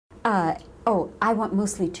Oh, I want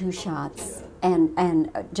mostly 2 shots and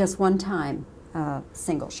just one time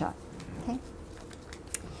single shot. Okay.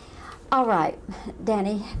 All right,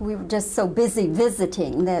 Danny, we were just so busy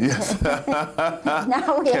visiting that Yes.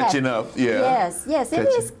 now we Catching up, yeah. Yes, yes, it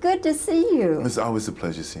is good to see you. It's always a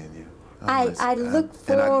pleasure seeing you. I look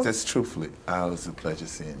for... And that's truthfully, always a pleasure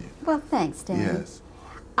seeing you. Well, thanks, Danny. Yes.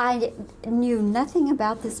 I knew nothing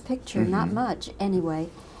about this picture, not much anyway,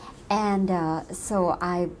 and so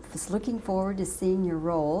I was looking forward to seeing your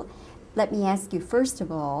role. Let me ask you, first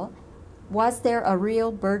of all, was there a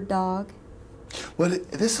real bird dog? Well,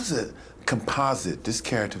 this was a composite. This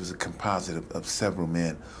character was a composite of several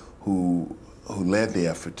men who led the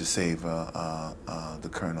effort to save the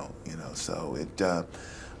colonel. You know, so it.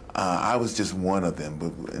 I was just one of them,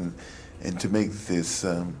 but and to make this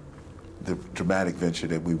the dramatic venture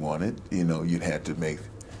that we wanted, you know, you'd had to make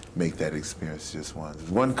that experience just once. There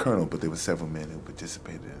was one colonel, but there were several men who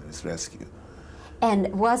participated in this rescue.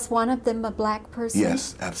 And was one of them a black person?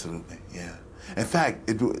 Yes, absolutely. Yeah. In fact,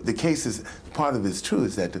 the case is, part of it's true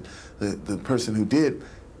is that the person who did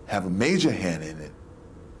have a major hand in it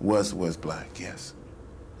was black, yes.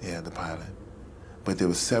 Yeah, the pilot. But there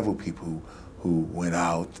were several people who went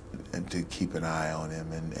out and to keep an eye on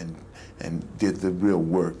him and did the real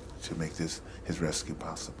work to make his rescue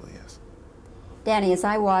possible, yes. Danny, as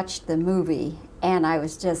I watched the movie, and I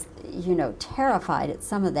was just, you know, terrified at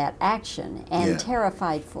some of that action and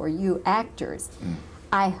terrified for you actors.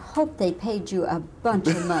 I hope they paid you a bunch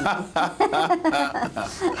of money.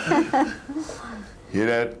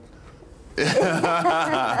 Hear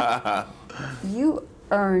that? You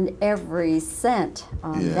earned every cent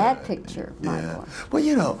on that picture, my boy. Well,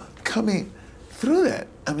 you know, coming through that,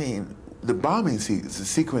 I mean, the bombing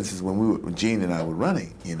sequences when Gene and I were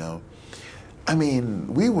running, you know, I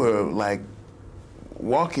mean, we were like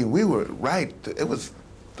walking, we were right, it was,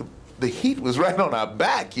 the heat was right on our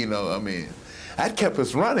back, you know, I mean, that kept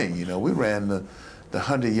us running, you know, we ran the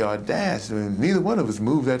 100-yard dash. I mean, neither one of us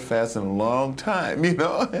moved that fast in a long time, you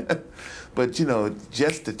know. But, you know,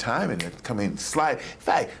 just the timing, in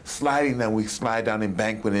fact, sliding down, we slide down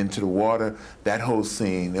embankment into the water, that whole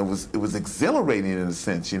scene, it was exhilarating in a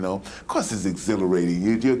sense, you know. Of course it's exhilarating.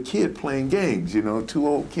 You're a kid playing games, you know, 2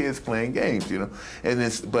 old kids playing games, you know.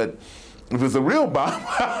 But if it was a real bomb,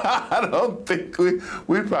 I don't think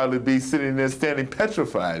we'd probably be sitting there standing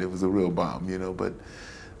petrified. If it was a real bomb, you know. But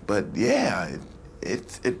yeah,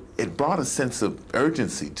 it brought a sense of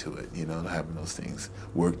urgency to it, you know, having those things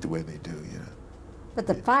work the way they do, you know. But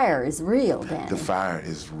the fire is real, Danny. The fire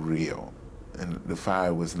is real, and the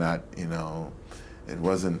fire was not, you know, it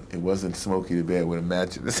wasn't Smokey the Bear with a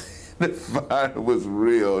match in his hand. The fire was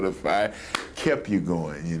real. The fire kept you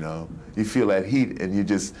going, you know. You feel that heat, and you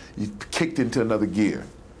kicked into another gear.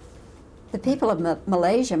 The people of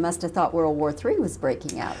Malaysia must have thought World War III was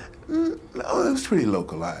breaking out. No, it was pretty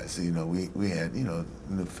localized. You know, we had, you know,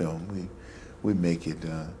 in the film, we make it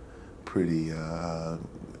pretty,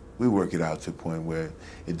 we work it out to a point where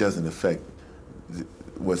it doesn't affect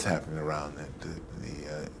what's happening around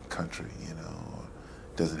the country, you know, or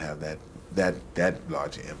doesn't have that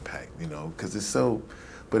larger impact, you know, because it's so,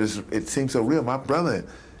 but it seems so real. My brother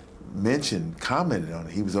commented on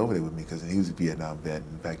it. He was over there with me because he was a Vietnam vet.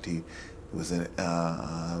 In fact, he was a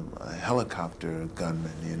helicopter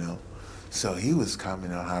gunman, you know. So he was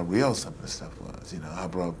commenting on how real some of the stuff was, you know, how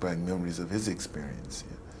brought back memories of his experience.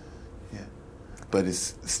 Yeah. But it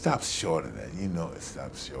stops short of that, you know, it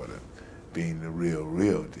stops short of being the real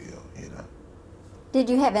deal, you know. Did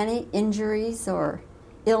you have any injuries or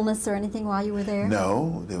illness or anything while you were there?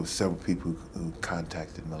 No, there were several people who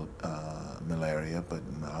contacted malaria, but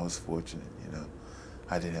I was fortunate, you know.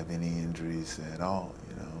 I didn't have any injuries at all,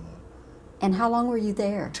 you know. And how long were you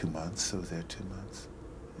there? 2 months. I was there 2 months.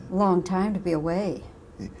 Yeah. Long time to be away.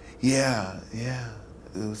 Yeah. It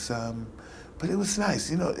was, but it was nice.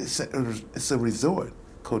 You know, it's a resort.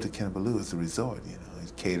 Kota Kinabalu is a resort. You know,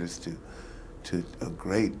 it caters to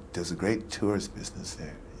there's a great tourist business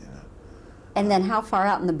there. You know. And then how far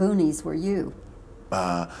out in the boonies were you?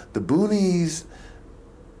 The boonies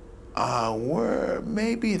were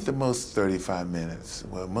maybe at the most 35 minutes.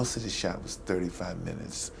 Well, most of the shot was 35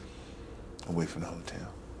 minutes away from the hotel.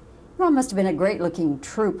 Well, it must have been a great-looking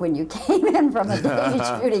troop when you came in from a day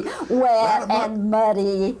shooting, wet and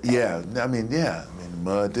muddy. Yeah, I mean,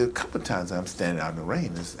 mud. There were a couple of times I'm standing out in the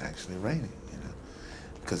rain. It's actually raining, you know,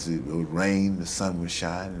 because it would rain, the sun would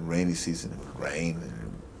shine, and rainy season it would rain and it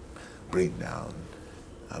would bring down,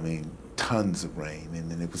 I mean, tons of rain, and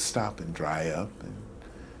then it would stop and dry up, and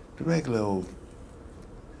the regular old,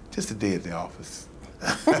 just a day at the office.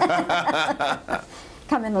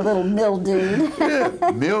 coming a little mildewed.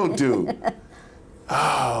 Yeah, mildew.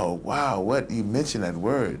 Oh, wow, what, you mentioned that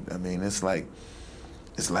word. I mean, it's like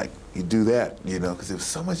you do that, you know, because there was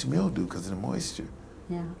so much mildew because of the moisture.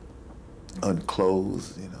 Yeah. On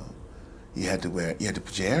clothes, you know. You had to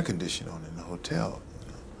put your air conditioner on in the hotel. You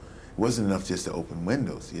know. It wasn't enough just to open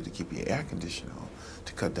windows. You had to keep your air conditioner on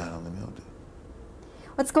to cut down on the mildew.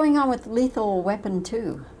 What's going on with Lethal Weapon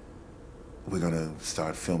 2? We're going to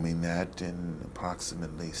start filming that in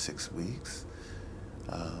approximately 6 weeks.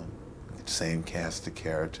 Same cast of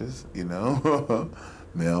characters, you know.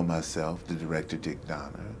 Mel, myself, the director, Dick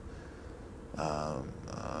Donner,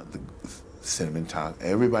 the cinematographer.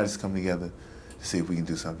 Everybody's come together to see if we can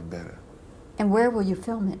do something better. And where will you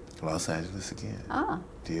film it? Los Angeles again. Ah.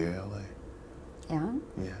 Dear LA. Yeah?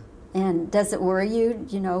 Yeah. And does it worry you,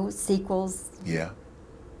 you know, sequels? Yeah.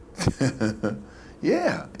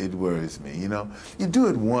 Yeah, it worries me, you know. You do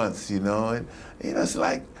it once, you know, and, you know, it's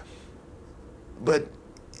like, but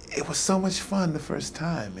it was so much fun the first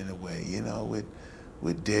time, in a way, you know,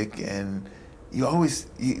 with Dick, and you always,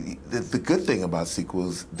 the good thing about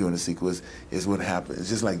sequels, doing a sequel is what happens. It's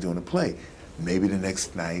just like doing a play. Maybe the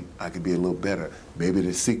next night I could be a little better. Maybe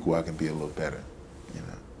the sequel I can be a little better, you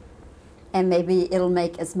know. And maybe it'll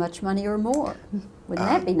make as much money or more. Wouldn't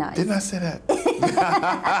that be nice? Didn't I say that?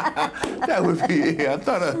 That would be, yeah, I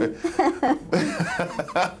thought of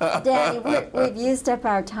Danny, we've used up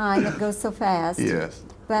our time. It goes so fast. Yes.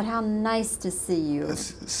 But how nice to see you.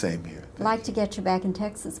 It's same here. Like to get you back in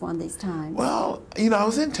Texas one of these times. Well, you know, I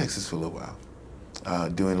was in Texas for a little while,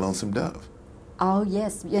 doing Lonesome Dove. Oh,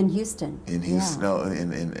 yes, in Houston. In Houston, yeah. no,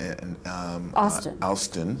 in Austin.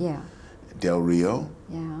 Austin. Yeah. Del Rio.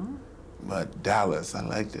 Yeah. But Dallas, I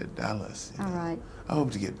liked it, Dallas. All right. I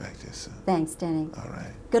hope to get back there soon. Thanks, Danny. All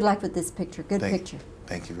right. Good luck with this picture. Good picture.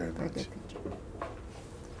 Thank you very much. Very good picture.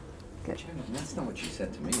 Good. Shannon, that's not what she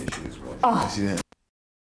said to me as she was walking. Oh. She didn't.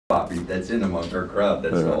 Bobbie that's in among her crowd,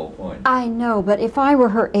 that's the whole point. I know, but if I were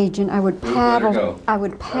her agent, I would We'd let her go. I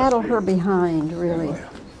would paddle her behind, really.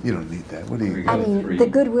 You don't need that. What do you? I mean, the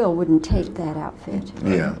Goodwill wouldn't take that outfit.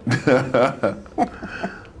 Yeah.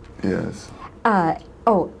 Yes.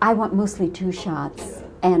 Oh, I want mostly 2 shots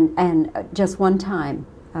and just one time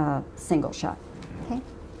single shot. Okay.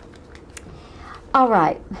 All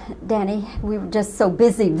right, Danny. We were just so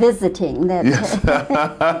busy visiting that Yes.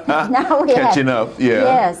 now we Catching up. Yeah.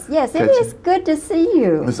 Yes, yes. It is good to see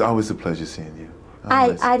you. It's always a pleasure seeing you.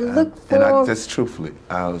 I look and forward. that's truthfully,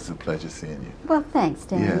 always a pleasure seeing you. Well, thanks,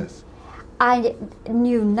 Danny. Yes. I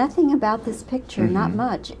knew nothing about this picture, not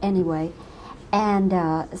much anyway, and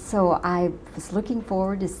so I was looking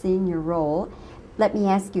forward to seeing your role. Let me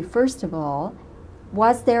ask you, first of all,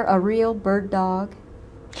 was there a real bird dog?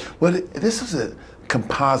 Well, this was a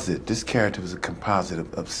composite. This character was a composite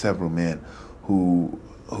of several men who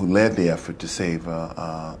led the effort to save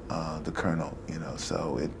the colonel. You know,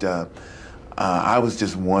 so it. I was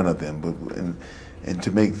just one of them, but and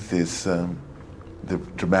to make this the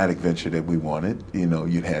dramatic venture that we wanted, you know,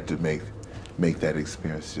 you'd had to make that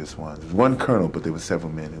experience just one. There was one colonel, but there were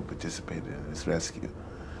several men who participated in this rescue.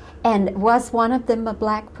 And was one of them a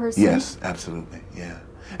black person? Yes, absolutely, yeah.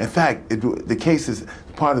 In fact, the case is,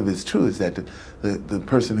 part of it's true, is that the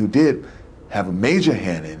person who did have a major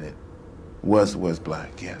hand in it was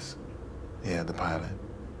black, yes. Yeah, the pilot.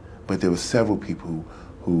 But there were several people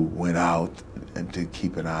who went out and to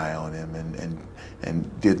keep an eye on him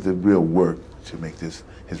and did the real work to make his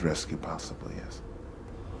rescue possible, yes.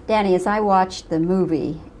 Danny, as I watched the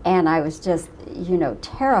movie, and I was just, you know,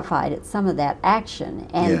 terrified at some of that action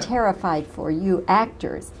and terrified for you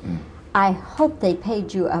actors. I hope they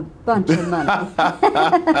paid you a bunch of money.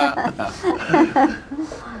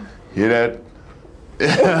 Hear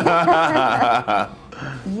that?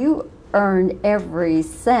 You earned every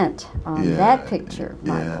cent on that picture,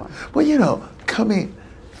 my boy. Well, you know, coming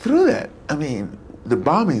through that, I mean, the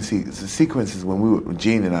bombing sequences when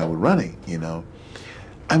Gene and I were running, you know,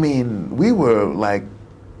 I mean, we were like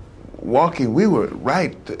walking, we were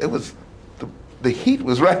right, it was, the heat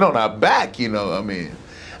was right on our back, you know, I mean,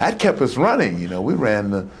 that kept us running, you know, we ran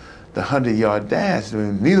the 100-yard dash. I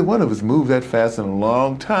mean, neither one of us moved that fast in a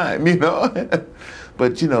long time, you know.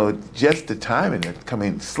 But, you know, just the timing of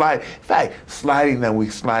coming, in fact, sliding down, we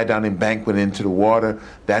slide down embankment into the water,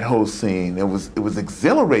 that whole scene, it was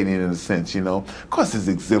exhilarating in a sense, you know. Of course it's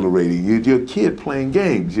exhilarating. You're a kid playing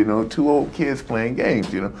games, you know, 2 old kids playing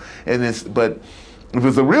games, you know. But if it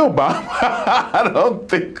was a real bomb, I don't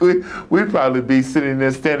think we'd probably be sitting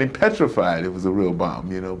there standing petrified if it was a real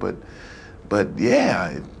bomb, you know. But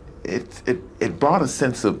yeah, it brought a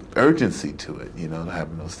sense of urgency to it, you know,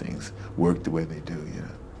 having those things work the way they do, you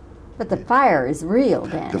know. But the fire is real,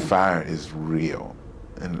 Danny. The fire is real,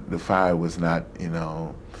 and the fire was not, you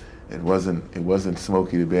know, it wasn't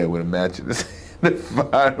Smokey the Bear with a match in his hand. The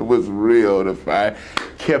fire was real. The fire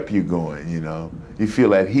kept you going, you know. You feel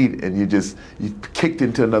that heat, and you kicked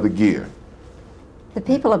into another gear. The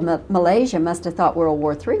people of Malaysia must have thought World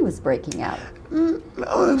War III was breaking out. No,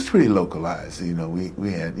 it was pretty localized. You know,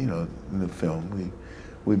 we had, you know, in the film,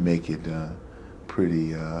 we make it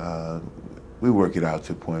pretty, we work it out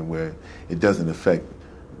to a point where it doesn't affect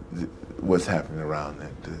what's happening around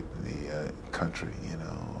the country, you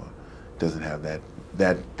know, or doesn't have that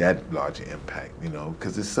large impact, you know,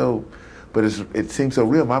 because it's so, but it seems so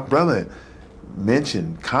real. My brother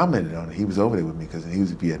commented on it. He was over there with me because he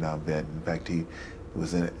was a Vietnam vet. In fact, he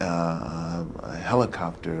was a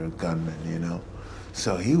helicopter gunman, you know.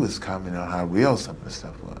 So he was commenting on how real some of the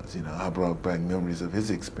stuff was, you know, how brought back memories of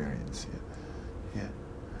his experience. Yeah.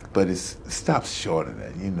 But it stops short of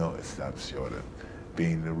that, you know, it stops short of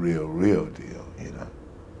being the real deal, you know.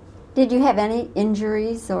 Did you have any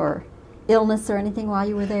injuries or illness or anything while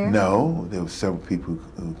you were there? No, there were several people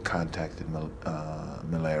who contacted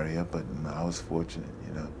malaria, but I was fortunate,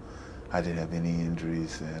 you know. I didn't have any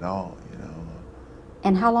injuries at all, you know.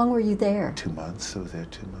 And how long were you there? 2 months. I was there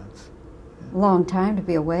 2 months. Yeah. Long time to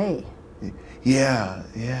be away. Yeah.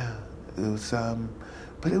 It was,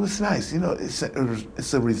 but it was nice. You know,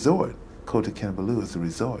 it's a resort. Kota Kinabalu is a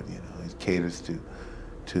resort. You know, it caters to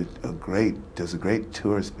there's a great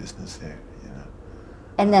tourist business there. You know.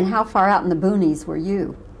 And then, how far out in the boonies were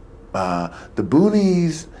you? The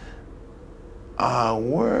boonies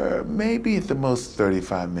were maybe at the most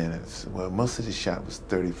 35 minutes. Well, most of the shot was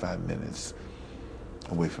 35 minutes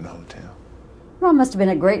away from the hotel. Well, it must have been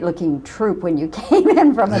a great-looking troop when you came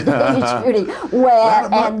in from the boonie shooting,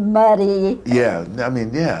 wet and muddy. Yeah, I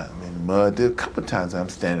mean, mud. A couple of times I'm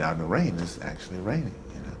standing out in the rain. It's actually raining,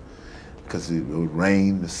 you know, because it would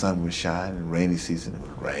rain, the sun would shine, and rainy season it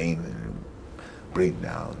would rain and it would bring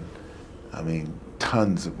down, I mean,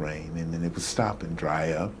 tons of rain, and then it would stop and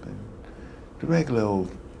dry up, and the regular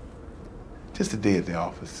old, just a day at the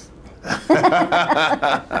office.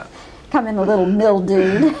 Come in a little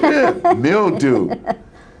mildewed. Yeah, mildew.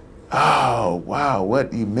 Oh, wow,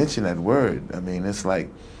 what, you mentioned that word. I mean, it's like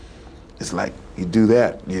you do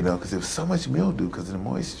that, you know, because there was so much mildew because of the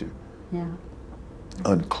moisture. Yeah.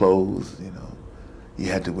 On clothes, you know.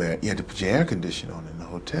 You had to put your air conditioner on in the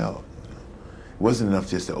hotel. You know. It wasn't enough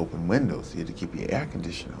just to open windows. You had to keep your air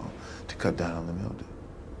conditioner on to cut down on the mildew.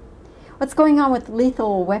 What's going on with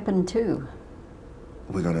Lethal Weapon 2?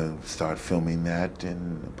 We're going to start filming that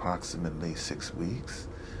in approximately 6 weeks.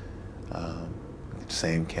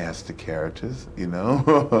 Same cast of characters, you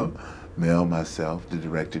know. Mel, myself, the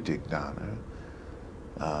director, Dick Donner,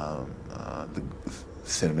 the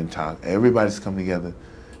cinematographer. Everybody's come together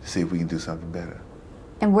to see if we can do something better.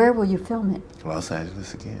 And where will you film it? Los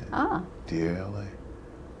Angeles again. Ah. Dear LA.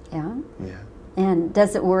 Yeah? Yeah. And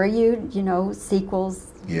does it worry you, you know,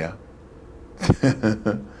 sequels? Yeah.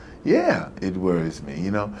 Yeah, it worries me,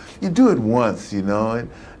 you know. You do it once, you know,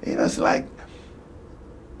 and, you know, it's like,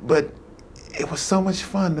 but it was so much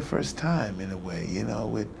fun the first time, in a way, you know,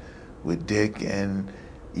 with Dick, and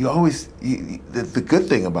you always, the good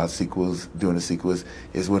thing about doing a sequel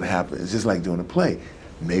is what happens. It's just like doing a play.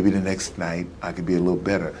 Maybe the next night I could be a little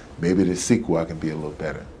better. Maybe the sequel I can be a little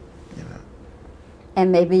better, you know.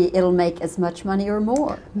 And maybe it'll make as much money or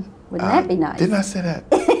more. Wouldn't that be nice? Didn't I say that?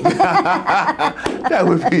 That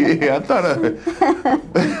would be, yeah, I thought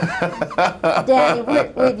Danny,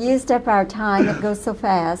 we've used up our time. It goes so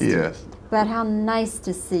fast. Yes. But how nice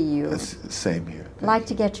to see you. Same here. Like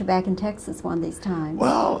to get you back in Texas one of these times.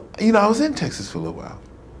 Well, you know, I was in Texas for a little while,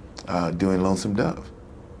 doing Lonesome Dove.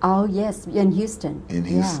 Oh, yes, in Houston. In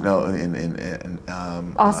Houston, yeah. no, in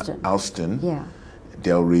Austin. Austin. Yeah.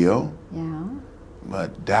 Del Rio. Yeah.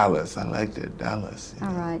 But Dallas, I liked it, Dallas.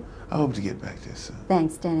 All right. I hope to get back there soon.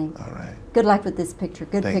 Thanks, Danny. All right. Good luck with this picture.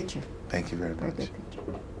 Good picture. Thank you very much. Very good picture.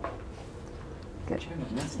 Good.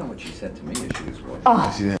 That's not what she said to me as she was walking.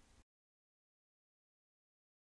 Oh. She didn't.